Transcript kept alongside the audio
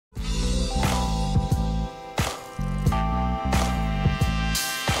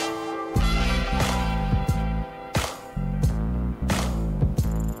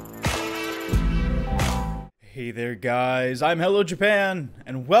Hey there guys, I'm Hello Japan,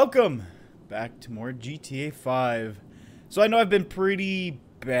 and welcome back to more GTA 5. So I know I've been pretty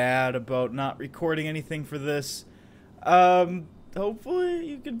bad about not recording anything for this. Hopefully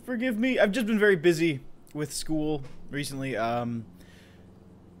you can forgive me. I've just been very busy with school recently. I've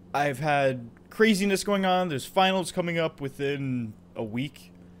had craziness going on. There's finals coming up within a week.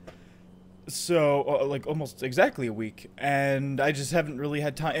 So, like, almost exactly a week, and I just haven't really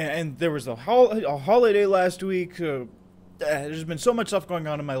had time, and there was a holiday last week. There's been so much stuff going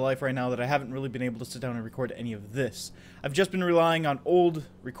on in my life right now that I haven't really been able to sit down and record any of this. I've just been relying on old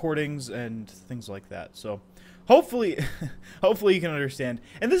recordings and things like that, so hopefully, hopefully you can understand.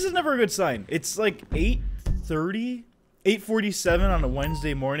 And this is never a good sign. It's like 8:30, 8:47 on a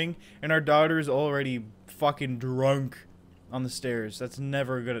Wednesday morning, and our daughter is already fucking drunk on the stairs. That's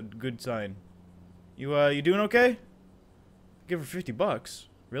never a good sign. You doing okay? Give her $50.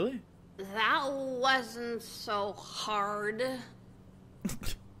 Really? That wasn't so hard.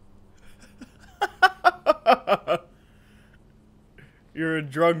 You're a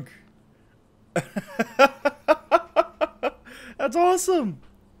drunk. That's awesome.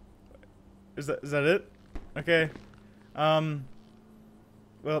 Is that it? Okay.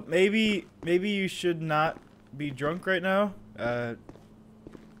 Well, maybe you should not be drunk right now.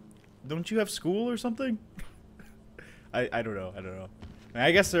 Don't you have school or something? I don't know. I mean,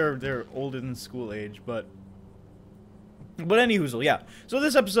 I guess they're older than school age, but anyhoozle, yeah. So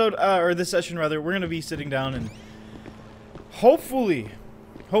this episode, or this session rather, we're gonna be sitting down and hopefully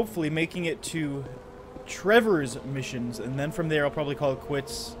making it to Trevor's missions, and then from there I'll probably call it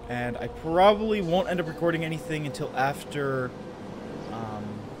quits, and I probably won't end up recording anything until after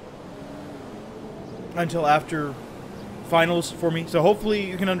finals for me. So hopefully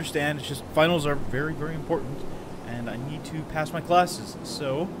you can understand. It's just finals are very, very important, and I need to pass my classes.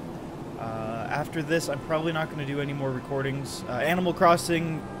 So after this, I'm probably not going to do any more recordings. Animal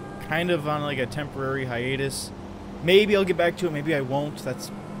Crossing, kind of on like a temporary hiatus. Maybe I'll get back to it. Maybe I won't.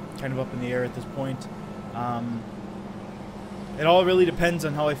 That's kind of up in the air at this point. It all really depends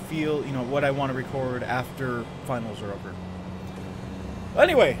on how I feel. You know, what I want to record after finals are over.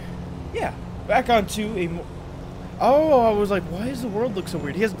 Anyway, yeah. Back onto a. Oh, I was like, why does the world look so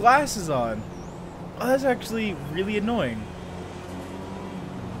weird? He has glasses on. Oh, that's actually really annoying.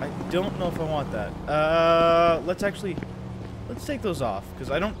 I don't know if I want that. Let's take those off,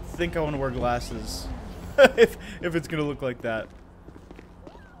 because I don't think I want to wear glasses if it's gonna look like that.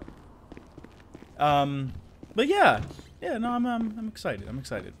 But yeah, no, I'm excited. I'm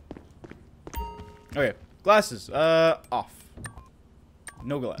excited. Okay, glasses. Off.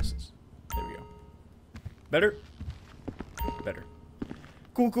 No glasses. There we go. Better? Better.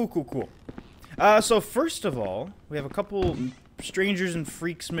 Cool. So first of all, we have a couple Strangers and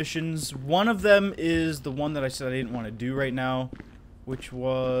Freaks missions. One of them is the one that I said I didn't want to do right now, which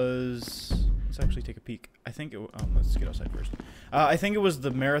was... Let's actually take a peek. I think it... let's get outside first. I think it was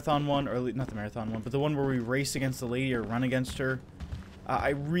the marathon one, or not the marathon one, but the one where we race against the lady or run against her. I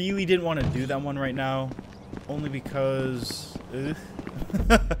really didn't want to do that one right now, only because...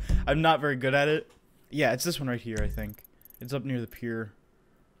 I'm not very good at it. Yeah, it's this one right here, I think. It's up near the pier.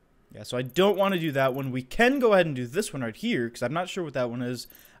 Yeah, so I don't want to do that one. We can go ahead and do this one right here, because I'm not sure what that one is.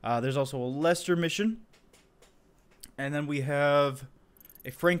 There's also a Lester mission. And then we have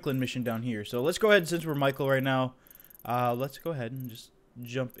a Franklin mission down here. So let's go ahead, since we're Michael right now, let's go ahead and just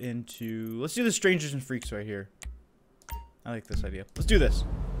jump into... Let's do the Strangers and Freaks right here. I like this idea. Let's do this.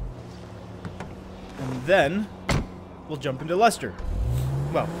 And then we'll jump into Lester.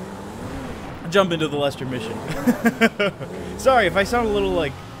 Well, jump into the Lester mission. Sorry if I sound a little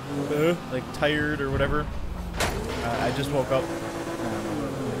like tired or whatever. I just woke up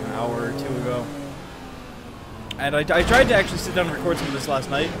an hour or two ago, and I tried to actually sit down and record some of this last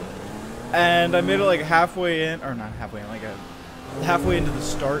night, and I made it like halfway in, or not halfway in, like halfway into the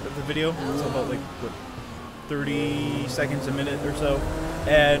start of the video. So about like what, 30 seconds a minute or so,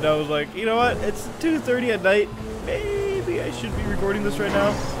 and I was like, you know what? It's 2:30 at night. Maybe I should be recording this right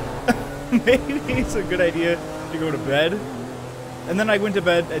now. Maybe it's a good idea to go to bed. And then I went to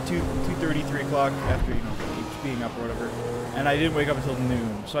bed at 2:30, 3 o'clock after, you know, being up or whatever. And I didn't wake up until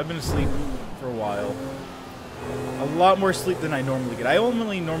noon. So I've been asleep for a while. A lot more sleep than I normally get. I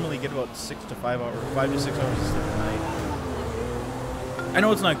normally get about 5 to 6 hours of sleep a night. I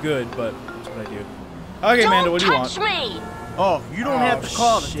know it's not good, but that's what I do. Okay, Amanda, what do you want? Don't touch me! Oh, you don't have to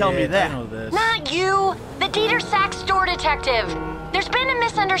call to tell me that. I know this. Not you! The Dieter Sack store detective! There's been a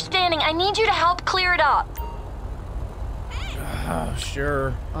misunderstanding. I need you to help clear it up. Oh,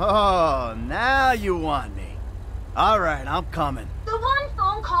 sure. Oh, now you want me. All right, I'm coming. The one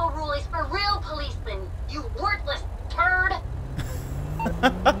phone call rule is for real policemen. you worthless turd!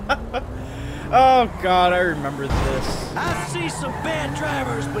 Oh god, I remember this. I see some bad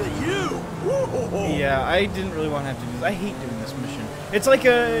drivers, but you. Whoa. Yeah, I didn't really want to have to do this. I hate doing this mission. It's like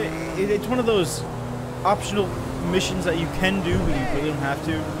it's one of those optional missions that you can do, but you really don't have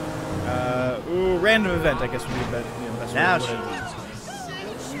to. Ooh, random event, I guess would be the best Now way to she. put it.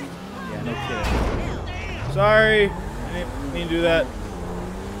 Yeah, no kidding. Sorry, I didn't mean to do that.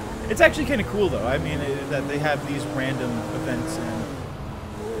 It's actually kind of cool, though. I mean, that they have these random events. And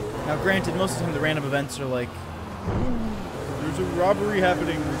now, granted, most of the time the random events are like, there's a robbery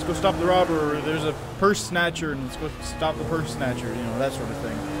happening, let's go stop the robber, or there's a purse snatcher, and let's go stop the purse snatcher, you know, that sort of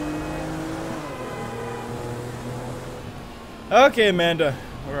thing. Okay, Amanda,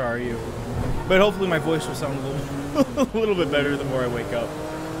 where are you? But hopefully my voice will sound a little bit better the more I wake up.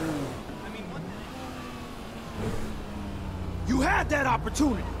 You had that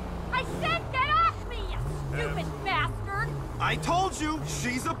opportunity. I said get off me, you stupid bastard! I told you,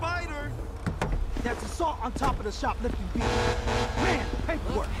 she's a biter. That's assault on top of the shoplifting beat. Man,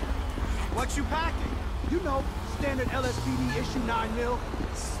 paperwork. What you packing? You know, standard LSPD issue 9mm.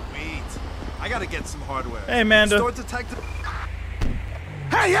 Sweet. I gotta get some hardware. Hey, Amanda. Store detective.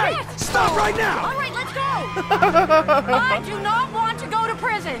 Hey, hey! Shit! Stop right now! All right, let's go! I do not want to go to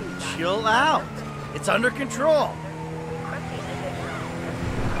prison! Chill out. It's under control.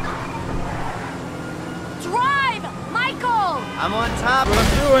 Drive, Michael! I'm on top. What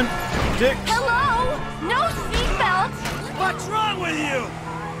I'm doing, Dick. Hello? No seatbelts! What's wrong with you?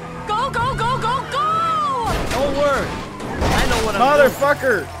 Go, go, go, go, go! Don't worry. I know what I'm doing.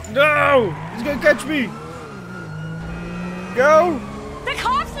 Motherfucker! No! He's gonna catch me! Go! The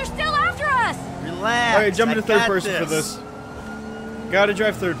cops are still after us! Relax. Alright, jump into I third got person for this. Gotta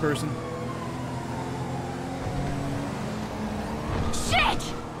drive third person.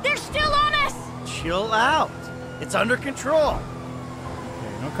 Shit! They're still on us! Chill out. It's under control.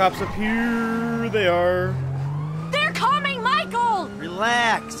 Okay, no cops up here. They are. They're coming, Michael!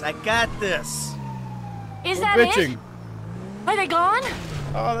 Relax. I got this. Is We're that bitching. it? Are they gone?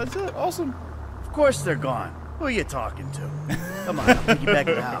 Oh, that's it. Awesome. Of course they're gone. Who are you talking to? Come on, I'll take you back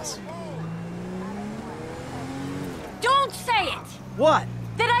to the house. Don't say it! What?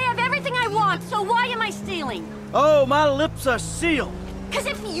 That I have everything I want, so why am I stealing? Oh, my lips are sealed. Cause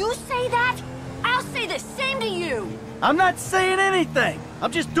if you say that, I'll say the same to you! I'm not saying anything.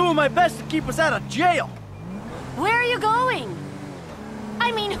 I'm just doing my best to keep us out of jail. Where are you going?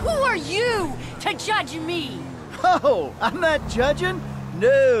 I mean, who are you to judge me? Oh, I'm not judging?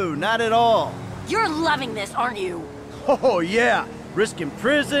 No, not at all. You're loving this, aren't you? Oh, yeah. Risking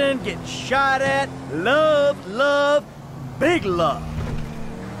prison, getting shot at. Love, love, big love.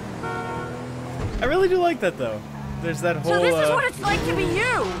 I really do like that, though. There's that whole. So this is what it's like to be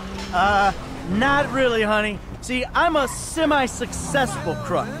you! Not really, honey. See, I'm a semi-successful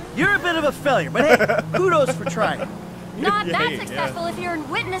crook. You're a bit of a failure, but hey, kudos for trying. Not Yeah, that yeah. successful if you're in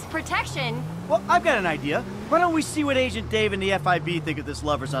witness protection. Well, I've got an idea. Why don't we see what Agent Dave and the FIB think of this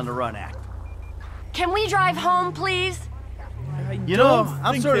Lovers on the Run act? Can we drive home, please? You know, don't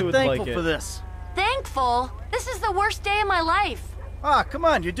I'm think sort they of would thankful like it. for this. Thankful? This is the worst day of my life. Ah, come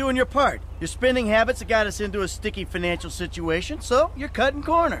on, you're doing your part. Your spending habits have got us into a sticky financial situation, so you're cutting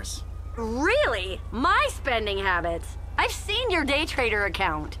corners. Really? My spending habits? I've seen your day trader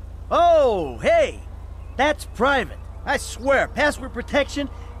account. Oh, hey, that's private. I swear, password protection,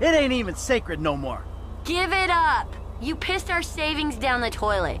 it ain't even sacred no more. Give it up. You pissed our savings down the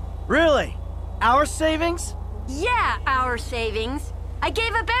toilet. Really? Our savings? Yeah, our savings. I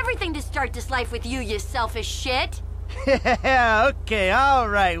gave up everything to start this life with you, you selfish shit. Yeah, okay, all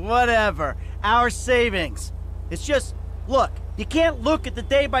right, whatever. Our savings. It's just, look, you can't look at the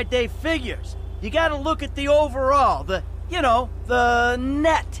day-by-day figures. You gotta look at the overall, the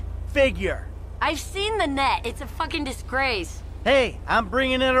net figure. I've seen the net. It's a fucking disgrace. Hey, I'm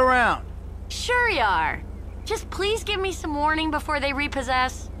bringing it around. Sure you are. Just please give me some warning before they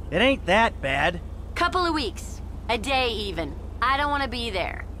repossess. It ain't that bad. Couple of weeks. A day even. I don't want to be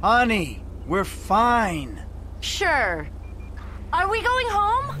there. Honey, we're fine. Sure. Are we going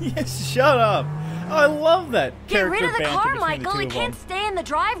home? Yes, shut up. Oh, I love that. Get rid of the banter car, between Michael. the two It of can't them. stay in the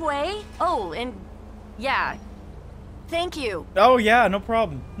driveway. Oh, and yeah. Thank you. Oh yeah, no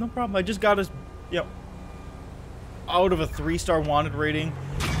problem. No problem. I just got us, out of a 3-star wanted rating.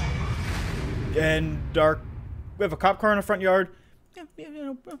 And we have a cop car in the front yard. Yeah,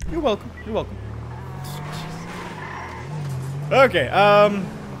 you're welcome. You're welcome. Okay, and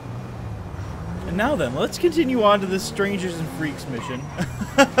now then, let's continue on to this Strangers and Freaks mission.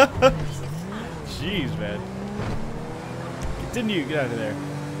 Jeez, man. Continue, get out of there.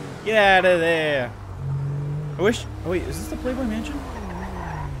 Get out of there. I wish... Oh wait, is this the Playboy Mansion?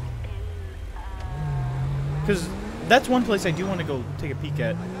 Because that's one place I do want to go take a peek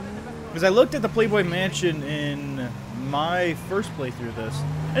at. Because I looked at the Playboy Mansion in my first playthrough of this.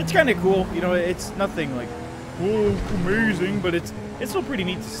 And it's kind of cool. You know, it's nothing like, whoa, amazing, but it's still pretty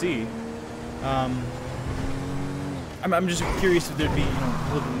neat to see. I'm just curious if there'd be, you know,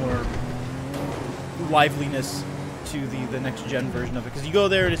 a little bit more liveliness to the next gen version of it. Because you go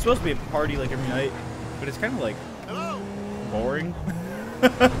there and it's supposed to be a party like every night, but it's kind of like boring.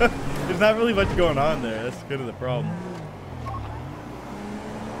 There's not really much going on there. That's kind of the problem.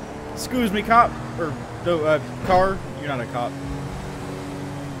 Excuse me, cop. Or, no, car. You're not a cop.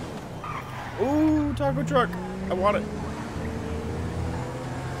 Ooh, taco truck. I want it.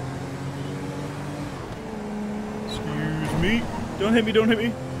 Excuse me. Don't hit me, don't hit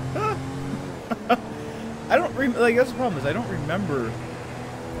me. I don't like, that's the problem, is I don't remember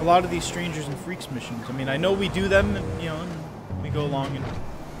a lot of these Strangers and Freaks missions. I mean, I know we do them, and, you know, and we go along and...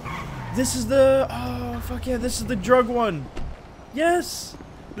 This is the... Oh, fuck yeah, this is the drug one. Yes!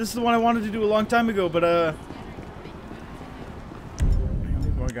 This is the one I wanted to do a long time ago, but,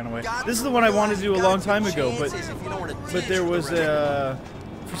 This is the one I wanted to do a long time ago, but there was,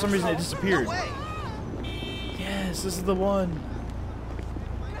 for some reason it disappeared. Yes, this is the one.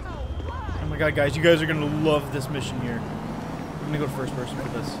 Oh my god, guys, you guys are gonna love this mission here. I'm gonna go to first person for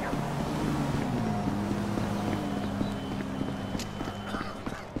this.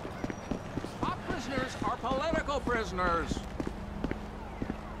 Our prisoners are political prisoners.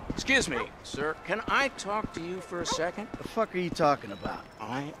 Excuse me, sir. Can I talk to you for a second? The fuck are you talking about?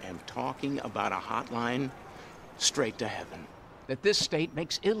 I am talking about a hotline straight to heaven that this state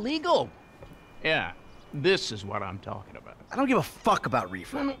makes illegal. Yeah, this is what I'm talking about. I don't give a fuck about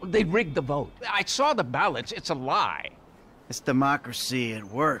reefer. No, they rigged the vote. I saw the ballots. It's a lie. It's democracy at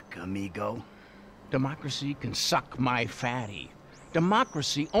work, amigo. Democracy can suck my fatty.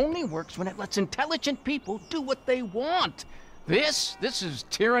 Democracy only works when it lets intelligent people do what they want. This is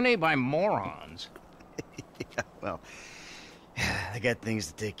tyranny by morons. Yeah, well, I got things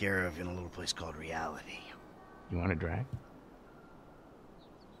to take care of in a little place called reality. You want a drag?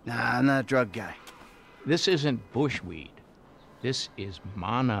 Nah, I'm not a drug guy. This isn't bushweed. This is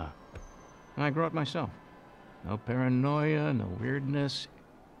mana. And I grow it myself. No paranoia, no weirdness.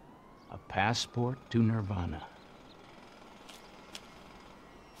 A passport to nirvana.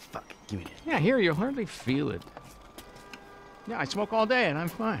 Fuck, give me this. Yeah, here, you'll hardly feel it. Yeah, I smoke all day and I'm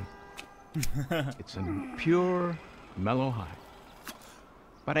fine. It's a pure, mellow high.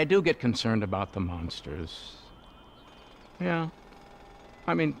 But I do get concerned about the monsters. Yeah.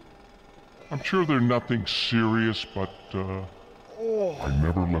 I mean... I'm sure they're nothing serious, but, I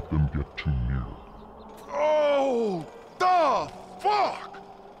never let them get too near. Oh, the fuck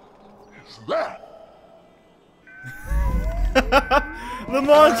is that? The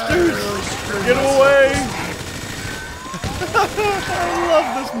monsters! Get away! I love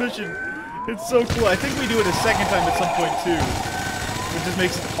this mission. It's so cool. I think we do it a second time at some point too. It just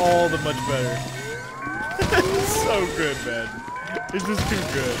makes it all the much better. It's so good, man. It's just too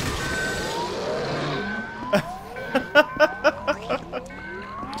good.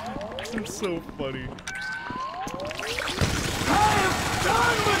 It's so funny. I'm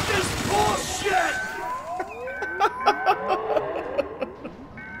done with this bullshit!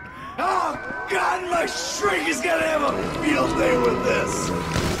 Oh, God, my shrink is gonna have a field day with this!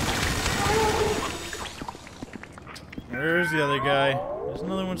 There's the other guy. There's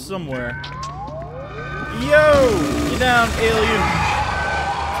another one somewhere. Yo! You down, alien?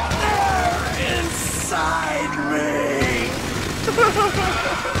 They're inside me!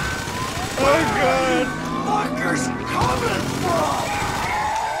 Oh, God! Fuckers coming from!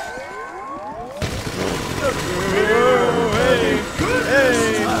 Oh, hey! Hey!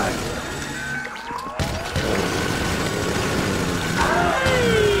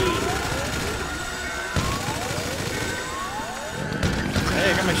 Hey,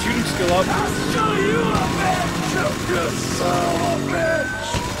 I got my shooting skill up. I'll show you a bitch! You son of a bitch!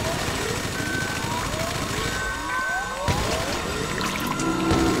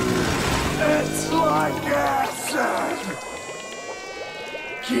 It's like acid!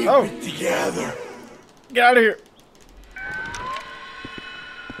 Keep it together. Get out of here.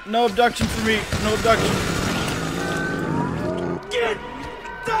 No abduction for me. No abduction. Get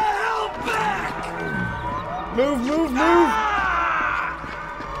the hell back! Move, move, move!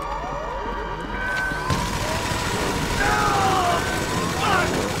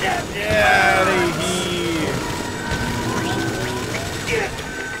 Get out of here! Get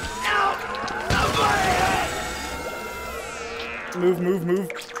out of my head! Move, move, move.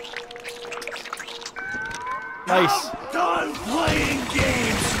 Nice. I'm done playing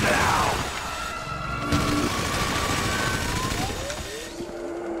games now.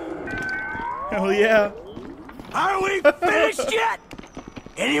 Hell yeah. Are we finished yet?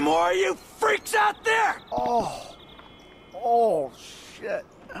 Any more of you freaks out there? Oh, shit.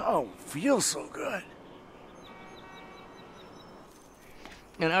 Oh, feels so good.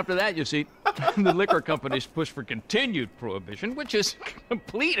 And after that, you see, the liquor companies push for continued prohibition, which is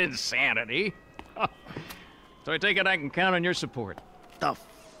complete insanity. So I take it I can count on your support. The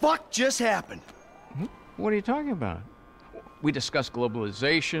fuck just happened? What are you talking about? We discussed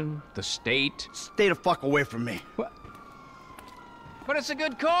globalization, the state. Stay the fuck away from me. What? But it's a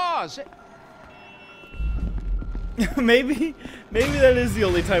good cause. maybe that is the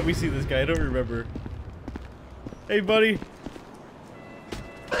only time we see this guy. I don't remember. Hey, buddy.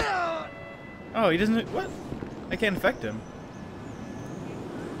 Oh, he doesn't. What? I can't infect him.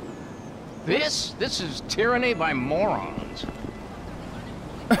 This is tyranny by morons.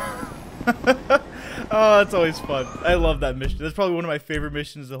 Oh, it's always fun. I love that mission. That's probably one of my favorite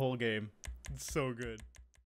missions of the whole game. It's so good.